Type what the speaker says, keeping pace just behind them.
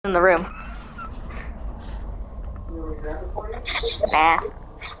in the room. Nah.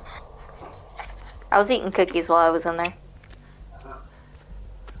 I was eating cookies while I was in there.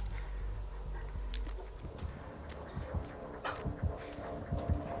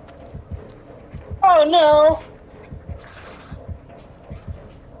 Oh no!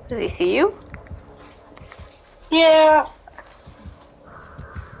 Does he see you? Yeah.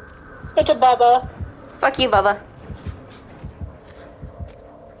 It's a Bubba. Fuck you, Bubba.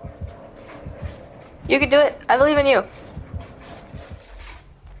 You can do it. I believe in you.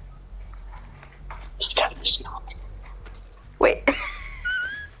 Wait.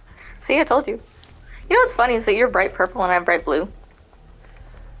 See, I told you. You know what's funny is that you're bright purple and I'm bright blue.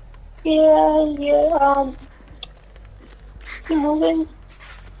 Yeah, he's moving.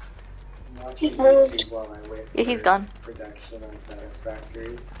 He's moved. Yeah, he's done.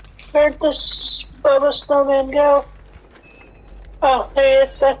 Where'd this Bubba snowman go? Oh, there he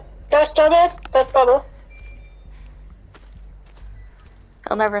is. That's snowman? That's Bubba.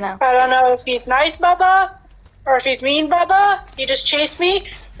 He'll never know. I don't know if he's nice Bubba, or if he's mean Bubba. He just chased me,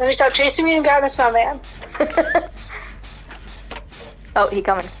 then he stopped chasing me and got in the snowman. Oh, he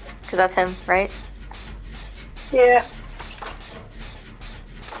coming. Because that's him, right? Yeah.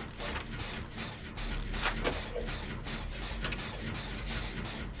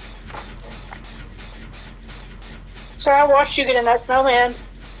 So I watched you get in that snowman.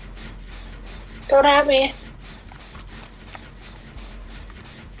 Don't at me.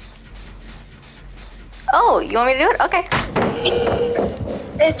 Oh, you want me to do it? Okay.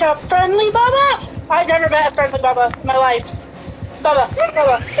 It's a friendly Bubba? I've never met a friendly Bubba in my life. Bubba,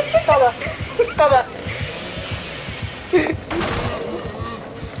 Bubba, Bubba, Bubba.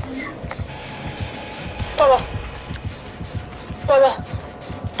 Bubba. Bubba.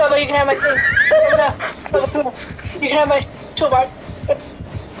 Bubba, you can have my thing. Bubba, come on. You can have my toolbox.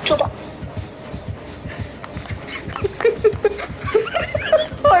 Toolbox.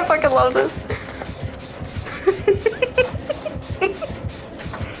 Oh, I fucking love this.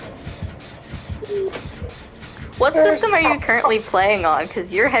 What system are you currently playing on?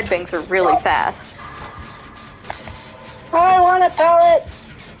 Because your headbangs were really fast. I want a pellet.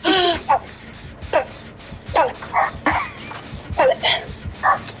 Pellet. Pellet.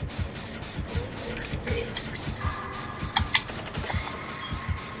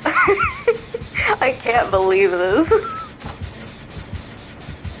 I can't believe this.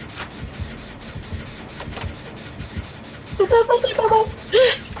 It's a friendly Bubba.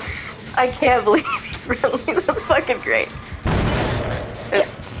 I can't believe he's really. That's fucking great.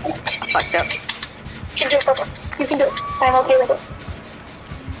 Oops. Fucked up. You can do it, Bubba. You can do it. I'm okay with it.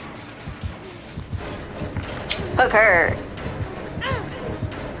 Hook her.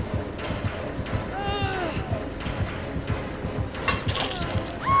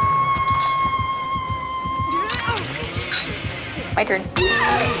 My turn.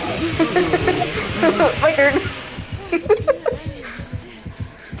 My turn.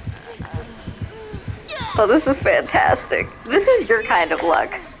 Oh, this is fantastic. This is your kind of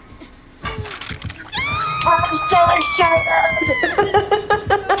luck. I'm so excited!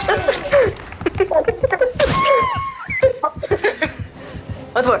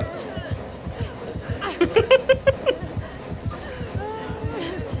 What's more?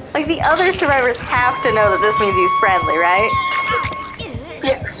 Like, the other survivors have to know that this means he's friendly, right?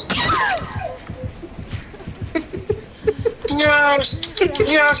 Yes. Yes.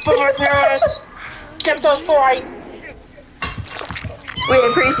 Yes, Bubba, yes. Get those boy. We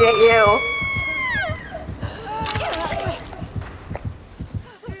appreciate you.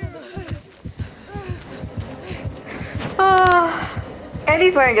 Oh, and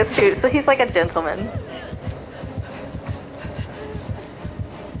he's wearing a suit, so he's like a gentleman.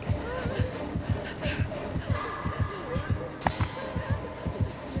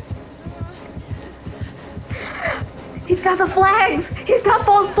 He's got the flags! He's got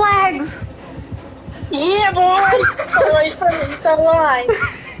those flags! Yeah, boy! Otherwise, friendly, he's alive.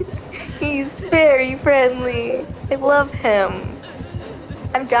 He's very friendly. I love him.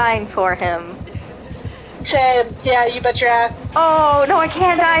 I'm dying for him. Same. Yeah, you bet your ass. Oh, no, I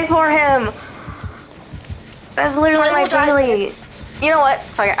can't die for him! That's literally I my will die. daily. You know what?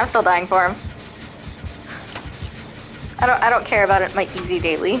 Fuck it, I'm still dying for him. I don't care about it, my easy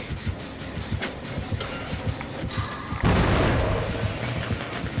daily.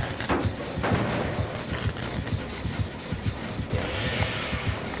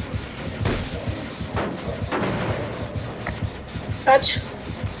 Touch.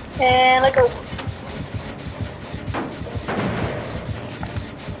 And let go.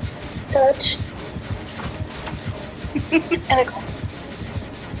 Touch. And let go.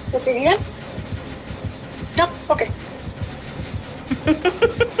 Let's see again. Nope. Okay.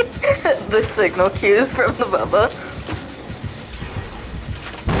 The signal cues from the Bubba.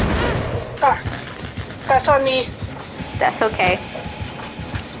 Ah, that's on me. That's okay.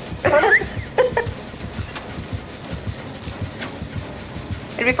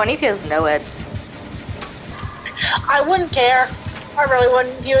 It'd be funny if he has no ed. I wouldn't care. I really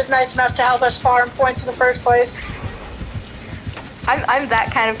wouldn't. He was nice enough to help us farm points in the first place. I'm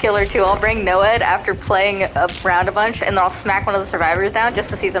that kind of killer too. I'll bring Noed after playing around a bunch, and then I'll smack one of the survivors down just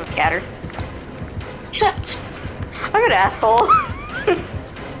to see them scatter. I'm an asshole.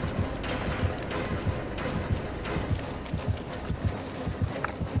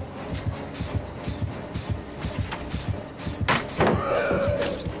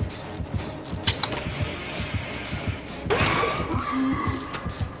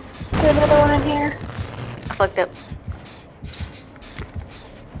 There's another one in here. I flicked it.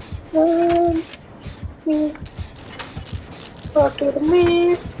 Go to the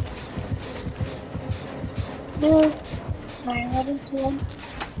meat. No. I didn't do one.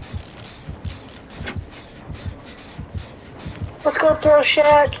 Let's go throw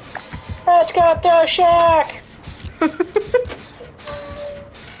shack. Let's go throw shack.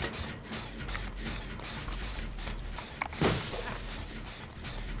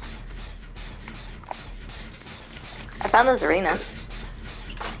 I found this arena.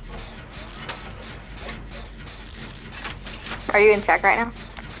 Are you in check right now?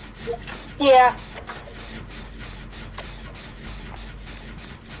 Yeah.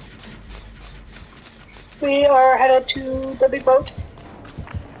 We are headed to the big boat.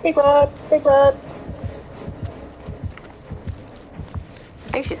 Big boat, big boat. I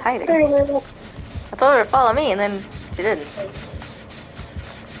think she's hiding. There you go. I told her to follow me, and then she didn't.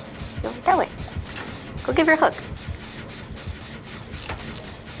 Go that way. Go give her a hook.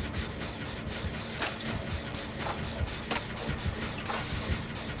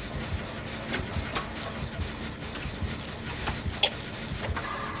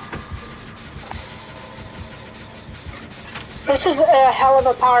 This is a hell of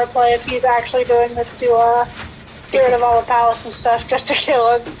a power play if he's actually doing this to get rid of all the pallets and stuff just to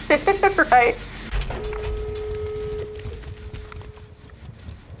kill him. Right.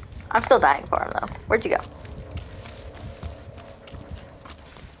 I'm still dying for him though. Where'd you go?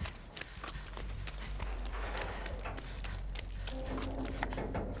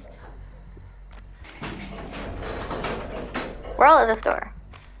 We're all at this door.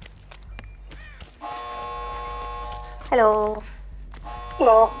 Hello.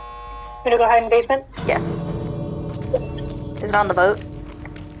 Hello. Gonna go hide in the basement? Yes. Is it on the boat?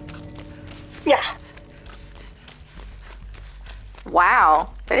 Yeah. Wow.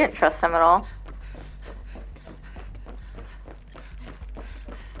 They didn't trust him at all.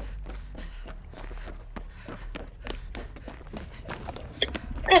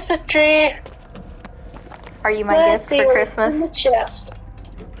 Christmas tree. Are you my Let's gift see for what's Christmas? in the chest.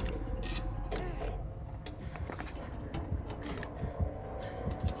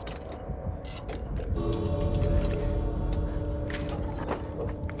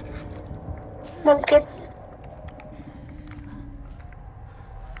 That's good.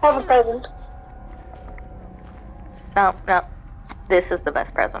 Have a present. No, no. This is the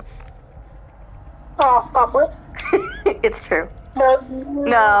best present. Oh, stop it. It's true. No.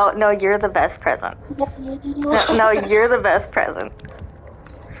 No, no, you're the best present. No, no, you're the best present.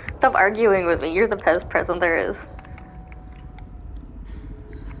 Stop arguing with me. You're the best present there is.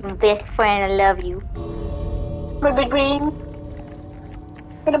 Best friend, I love you. Maybe green.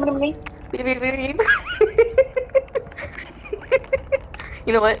 Beep, beep, beep, beep.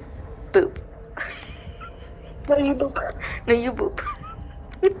 You know what? Boop. No, you boop. No, you boop.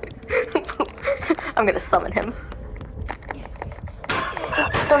 I'm gonna summon him.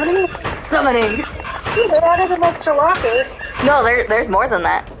 Somebody? Summoning! They added an extra locker. No, there's more than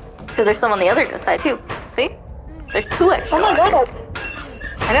that. Because there's some on the other side too. See? There's 2 extra. Oh my god.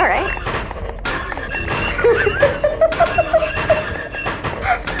 I know, right?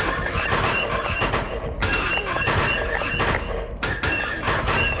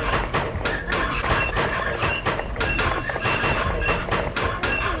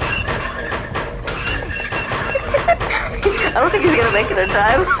 I don't think he's gonna make it in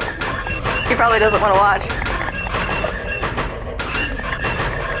time. He probably doesn't want to watch.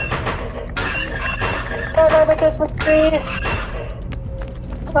 Oh, the Christmas tree.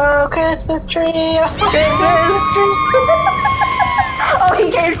 Oh, Christmas tree. Christmas tree. Oh, he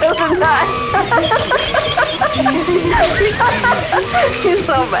came just in time. He's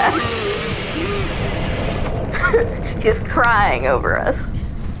so bad. He's crying over us.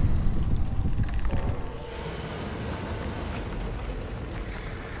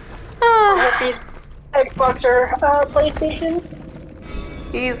 He's Xbox or PlayStation.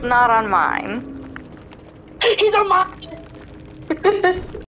 He's not on mine. He's on mine!